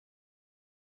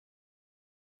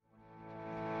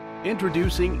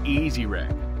Introducing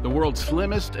iZYREC, the world's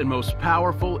slimmest and most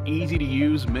powerful,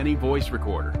 easy-to-use mini voice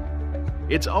recorder.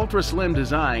 Its ultra-slim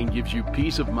design gives you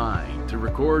peace of mind to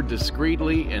record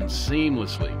discreetly and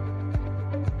seamlessly.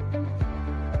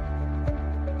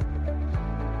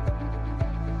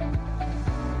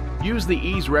 Use the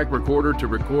iZYREC recorder to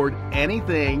record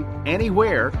anything,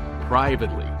 anywhere,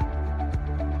 privately.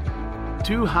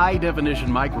 2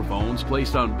 high-definition microphones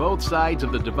placed on both sides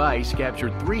of the device capture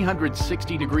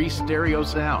 360-degree stereo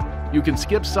sound. You can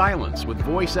skip silence with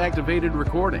voice-activated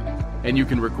recording, and you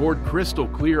can record crystal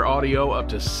clear audio up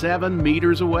to 7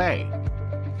 meters away.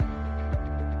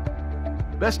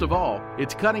 Best of all,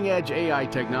 its cutting-edge AI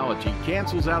technology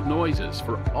cancels out noises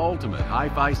for ultimate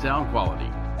hi-fi sound quality.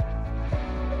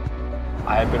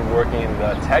 I've been working in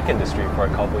the tech industry for a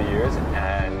couple of years,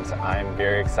 and I'm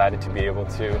very excited to be able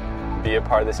to be a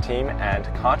part of this team and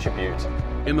contribute.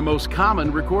 In the most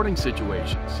common recording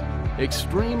situations,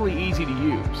 extremely easy to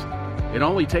use. It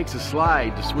only takes a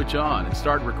slide to switch on and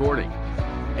start recording,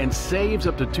 and saves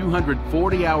up to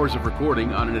 240 hours of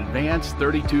recording on an advanced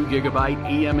 32GB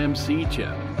EMMC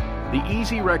chip. The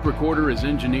iZYREC recorder is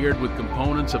engineered with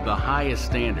components of the highest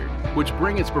standard, which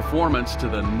bring its performance to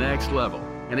the next level,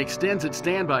 and extends its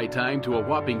standby time to a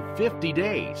whopping 50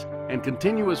 days and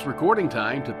continuous recording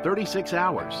time to 36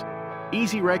 hours.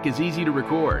 iZYREC is easy to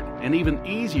record and even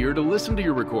easier to listen to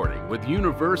your recording with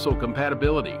universal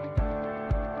compatibility.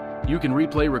 You can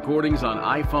replay recordings on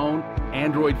iPhone,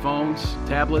 Android phones,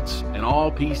 tablets, and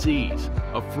all PCs.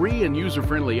 A free and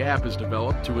user-friendly app is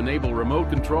developed to enable remote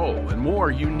control and more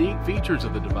unique features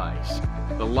of the device.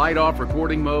 The light-off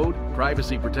recording mode,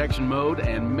 privacy protection mode,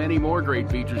 and many more great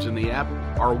features in the app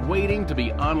are waiting to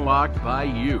be unlocked by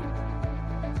you.